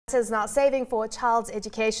Now, saving for a child's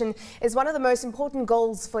education is one of the most important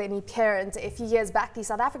goals for any parent. A few years back, the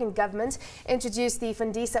South African government introduced the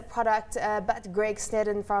Fundisa product, but Gregg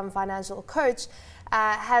Sneddon from Financial Coach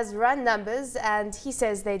has run numbers, and he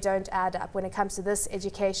says they don't add up when it comes to this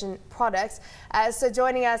education product. So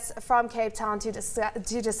joining us from Cape Town to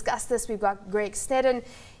discuss this, we've got Gregg Sneddon.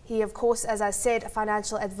 He, of course, as I said, a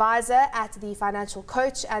financial advisor at the Financial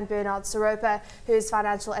Coach, and Bernard Seropa, who is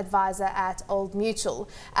financial advisor at Old Mutual.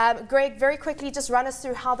 Greg, very quickly, just run us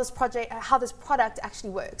through how this product actually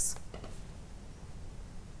works.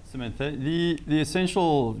 Samantha, the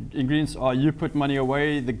essential ingredients are: you put money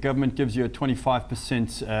away, the government gives you a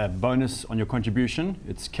 25% bonus on your contribution.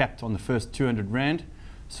 It's capped on the first 200 Rand.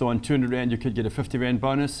 So on 200 Rand, you could get a 50 Rand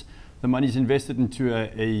bonus. The money is invested into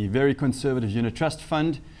a very conservative unit trust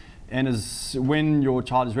fund, and when your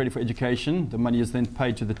child is ready for education, the money is then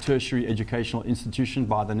paid to the tertiary educational institution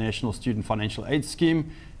by the National Student Financial Aid Scheme,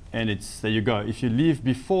 and there you go. If you leave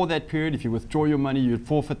before that period, if you withdraw your money, you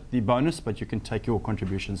forfeit the bonus, but you can take your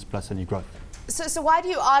contributions plus any growth. So why do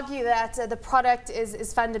you argue that the product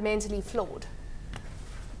is fundamentally flawed?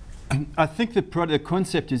 I think the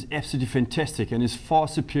concept is absolutely fantastic and is far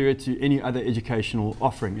superior to any other educational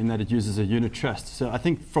offering in that it uses a unit trust. So I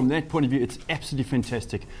think from that point of view, it's absolutely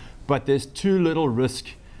fantastic. But there's too little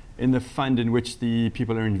risk in the fund in which the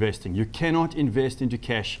people are investing. You cannot invest into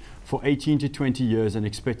cash for 18 to 20 years and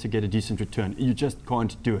expect to get a decent return. You just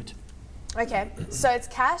can't do it. Okay, so it's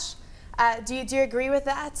cash. Do you agree with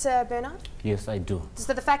that, Bernard? Yes, I do.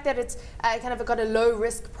 So the fact that it's kind of got a low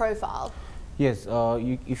risk profile. Yes,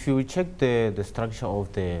 if you check the structure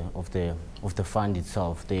of the fund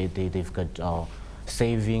itself, they've got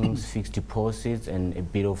savings, fixed deposits, and a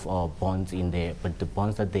bit of bonds in there. But the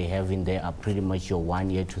bonds that they have in there are pretty much your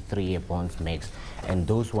 1 year to 3 year bonds max. And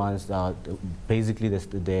those ones are basically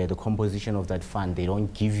the composition of that fund. They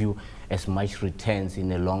don't give you as much returns in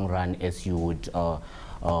the long run as you would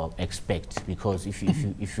expect. Because if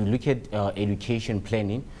you look at education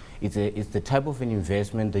planning, it's the type of an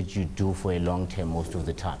investment that you do for a long term most of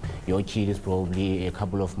the time. Your kid is probably a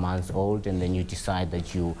couple of months old, and then you decide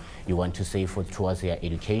that you want to save towards their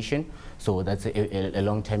education. So that's a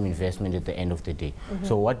long term investment at the end of the day. Mm-hmm.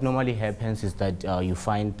 So what normally happens is that you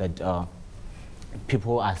find that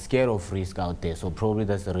people are scared of risk out there, so probably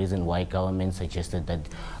that's the reason why government suggested that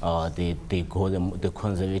they go the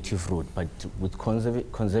conservative route. But with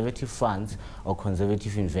conservative funds or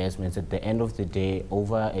conservative investments, at the end of the day,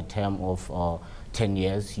 over a term of 10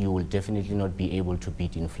 years, you will definitely not be able to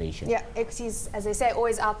beat inflation. Yeah, equities, as they say,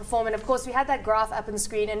 always outperform. And of course, we had that graph up on the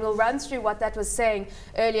screen, and we'll run through what that was saying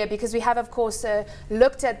earlier, because we have, of course,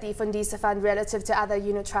 looked at the Fundisa fund relative to other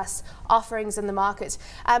unit trust offerings in the market.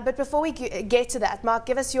 But before we get to that, Mark,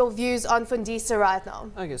 give us your views on Fundisa right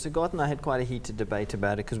now. Okay, so Garth and I had quite a heated debate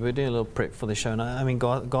about it, because we're doing a little prep for the show. And I mean,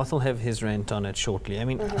 Garth will have his rant on it shortly. I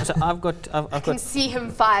mean, so I can see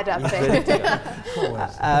him fired up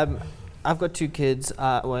there. I've got 2 kids,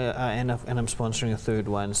 and I'm sponsoring a 3rd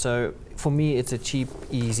one. So for me, it's a cheap,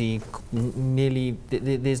 easy, nearly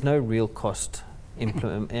there's no real cost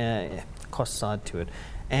side to it.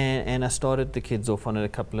 And I started the kids off on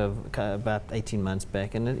it about 18 months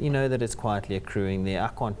back, and you know that it's quietly accruing there. I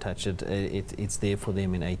can't touch it. It's there for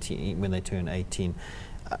them when they turn 18.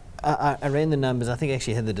 I ran the numbers. I think I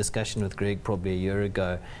actually had the discussion with Greg probably a year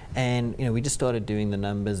ago, and you know, we just started doing the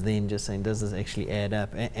numbers then, just saying, does this actually add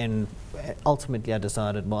up? And ultimately I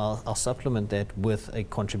decided, well, I'll supplement that with a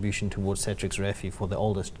contribution towards Satrix Rafi for the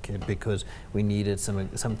oldest kid, because we needed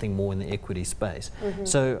something more in the equity space. Mm-hmm.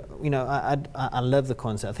 So you know, I love the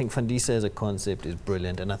concept. I think Fundisa as a concept is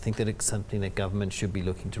brilliant, and I think that it's something that government should be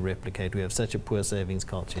looking to replicate. We have such a poor savings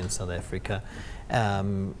culture in South Africa,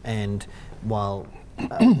 and while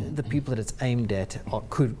the people that it's aimed at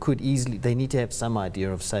could easily, they need to have some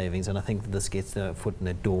idea of savings, and I think that this gets their foot in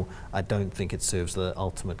the door. I don't think it serves the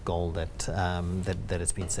ultimate goal that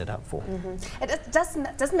it's been set up for. Mm-hmm. It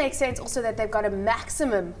doesn't make sense also that they've got a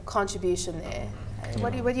maximum contribution there.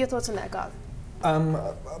 What are your thoughts on that, Garth? I'm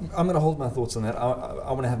going to hold my thoughts on that.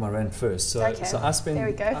 I want to have my rant first. So I spent, there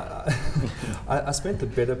we go. I spent the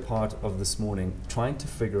better part of this morning trying to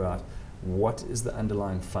figure out what is the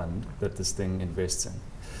underlying fund that this thing invests in.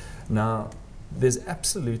 Now, there's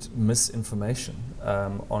absolute misinformation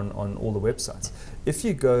on all the websites. If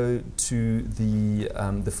you go to the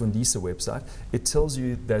Fundisa website, it tells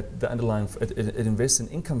you that the underlying it invests in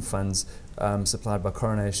income funds supplied by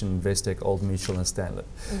Coronation, Investec, Old Mutual, and Stanley.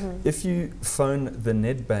 Mm-hmm. If you phone the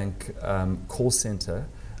Nedbank call center,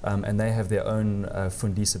 and they have their own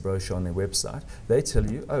Fundisa brochure on their website, they tell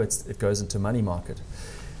you, oh, it goes into money market.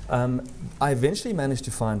 I eventually managed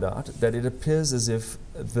to find out that it appears as if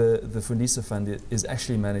the Fundisa fund is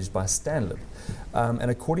actually managed by Stanlib.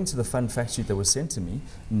 And according to the fund fact sheet that was sent to me,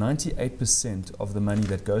 98% of the money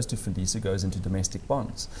that goes to Fundisa goes into domestic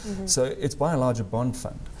bonds. So it's by and large a bond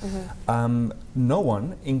fund. No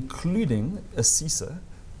one, including a CISA,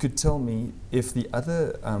 could tell me if the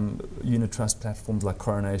other unit trust platforms like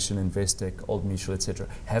Coronation, Investec, Old Mutual, etc.,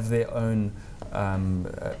 have their own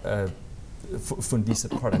Fundisa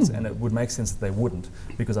products, and it would make sense that they wouldn't,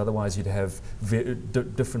 because otherwise you'd have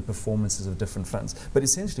different performances of different funds. But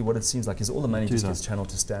essentially what it seems like is all the money just gets channeled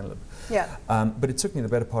to Stanlib. But it took me the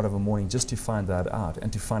better part of a morning just to find that out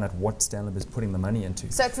and to find out what Stanlib is putting the money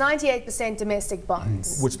into. So it's 98% domestic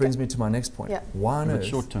bonds. Which brings me to my next point. Why on earth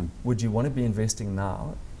short-term would you want to be investing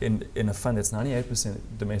now in a fund that's 98%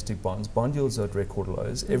 domestic bonds? Bond yields are at record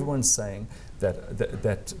lows. Everyone's saying that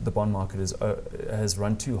the bond market has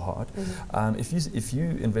run too hard. If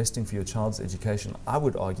you're investing for your child's education, I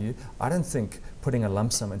would argue, I don't think putting a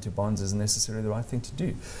lump sum into bonds is necessarily the right thing to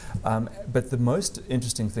do. But the most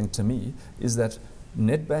interesting thing to me is that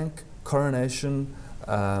Nedbank, Coronation,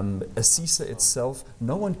 CISA itself,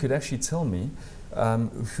 no one could actually tell me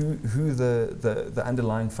who the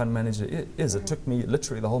underlying fund manager is. It took me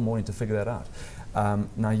literally the whole morning to figure that out.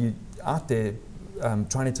 Now you out there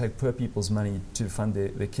trying to take poor people's money to fund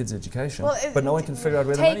their kids' education, but no one can figure out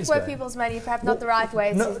where the money's going. Take poor people's money, perhaps not the right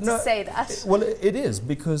way to say that. Well, it is,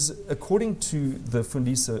 because according to the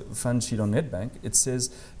Fundisa fund sheet on Nedbank, it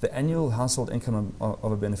says the annual household income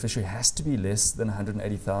of a beneficiary has to be less than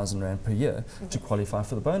 180,000 Rand per year to qualify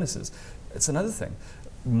for the bonuses. It's another thing.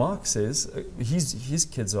 Mark says his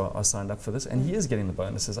kids are signed up for this, and he is getting the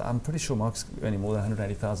bonuses. I'm pretty sure Mark's earning more than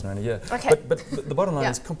 180,000 Rand a year. But the bottom line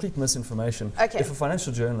is complete misinformation. If a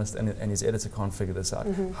financial journalist and his editor can't figure this out,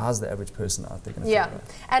 how's the average person out there going to figure it out?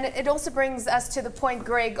 And it also brings us to the point,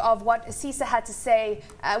 Greg, of what CISA had to say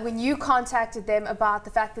when you contacted them about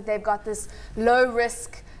the fact that they've got this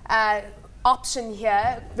low-risk option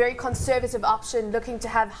here, very conservative option, looking to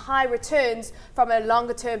have high returns from a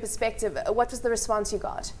longer term perspective. What was the response you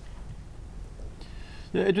got?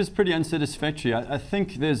 Yeah, it was pretty unsatisfactory. I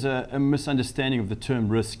think there's a misunderstanding of the term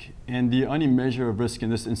risk, and the only measure of risk in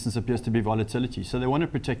this instance appears to be volatility. So they want to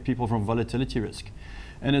protect people from volatility risk,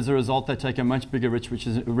 and as a result they take a much bigger risk, which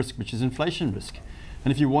is inflation risk.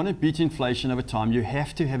 And if you want to beat inflation over time, you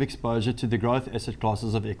have to have exposure to the growth asset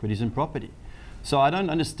classes of equities and property. So I don't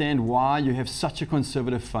understand why you have such a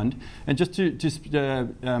conservative fund. And just to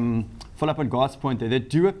follow up on Garth's point there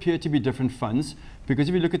do appear to be different funds, because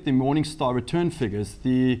if you look at the Morningstar return figures,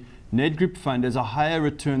 the Ned Group fund has a higher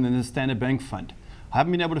return than the Standard Bank fund. I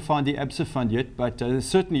haven't been able to find the ABSA fund yet, but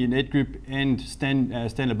certainly Ned Group and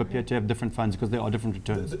Stanlib appear to have different funds because there are different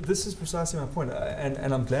returns. This is precisely my point,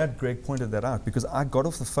 and I'm glad Greg pointed that out, because I got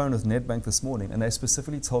off the phone with Nedbank this morning and they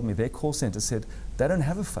specifically told me, their call center said they don't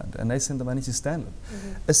have a fund and they send the money to Stanlib.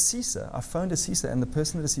 A CISA, I phoned a CISA, and the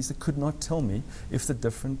person at a CISA could not tell me if the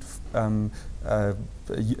different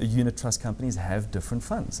unit trust companies have different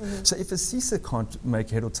funds. So if a CISA can't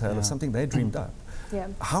make head or tail of something they dreamed up,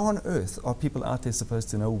 how on earth are people out there supposed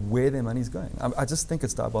to know where their money's going? I just think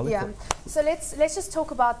it's diabolical. So let's just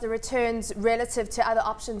talk about the returns relative to other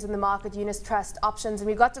options in the market, unit trust options. And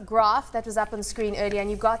we've got the graph that was up on the screen earlier, and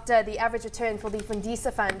you've got the average return for the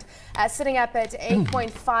Fundisa fund sitting up at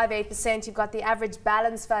 8.58%. You've got the average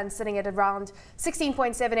balance fund sitting at around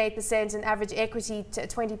 16.78%, and average equity to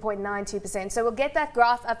 20.92%. So we'll get that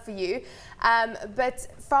graph up for you. But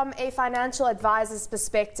from a financial advisor's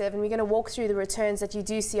perspective, and we're going to walk through the returns that you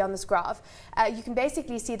do see on this graph, you can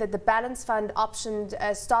basically see that the balance fund option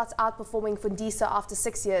starts outperforming Fundisa after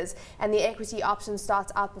 6 years, and the equity option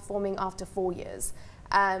starts outperforming after 4 years.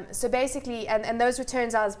 So basically, and those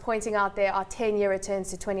returns I was pointing out there are 10-year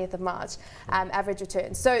returns to 20th of March, average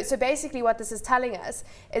returns. So basically what this is telling us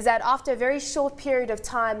is that after a very short period of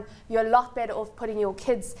time, you're a lot better off putting your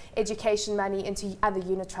kids' education money into other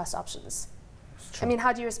unit trust options. I mean,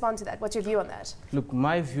 how do you respond to that? What's your view on that? Look,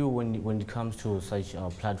 my view when it comes to such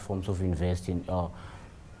platforms of investing,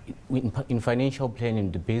 in financial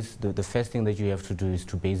planning, the first thing that you have to do is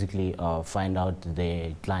to basically find out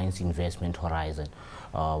the client's investment horizon.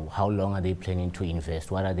 How long are they planning to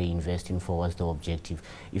invest? What are they investing for? What's the objective?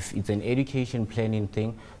 If it's an education planning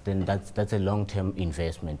thing, then that's a long-term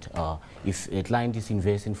investment. If a client is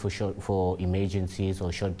investing for emergencies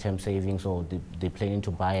or short-term savings, or they're planning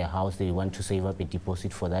to buy a house, they want to save up a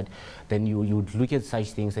deposit for that, then you would look at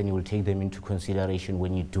such things and you will take them into consideration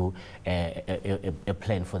when you do a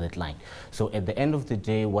plan for the client. So at the end of the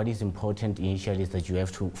day, what is important initially is that you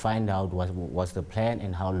have to find out what's the plan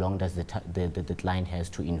and how long does the client have has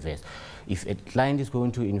to invest. If a client is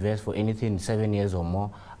going to invest for anything 7 years or more,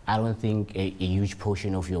 I don't think a huge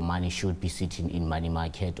portion of your money should be sitting in money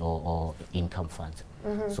market or income funds.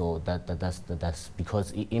 So that's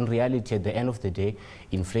because in reality, at the end of the day,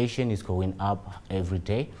 inflation is going up every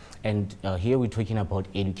day. And here we're talking about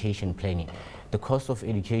education planning. The cost of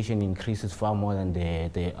education increases far more than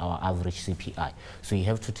our average CPI. So you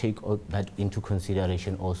have to take all that into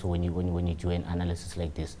consideration also when you do an analysis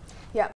like this. Yeah.